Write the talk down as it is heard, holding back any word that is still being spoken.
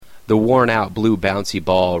The worn-out blue bouncy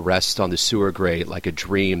ball rests on the sewer grate like a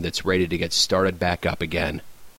dream that's ready to get started back up again.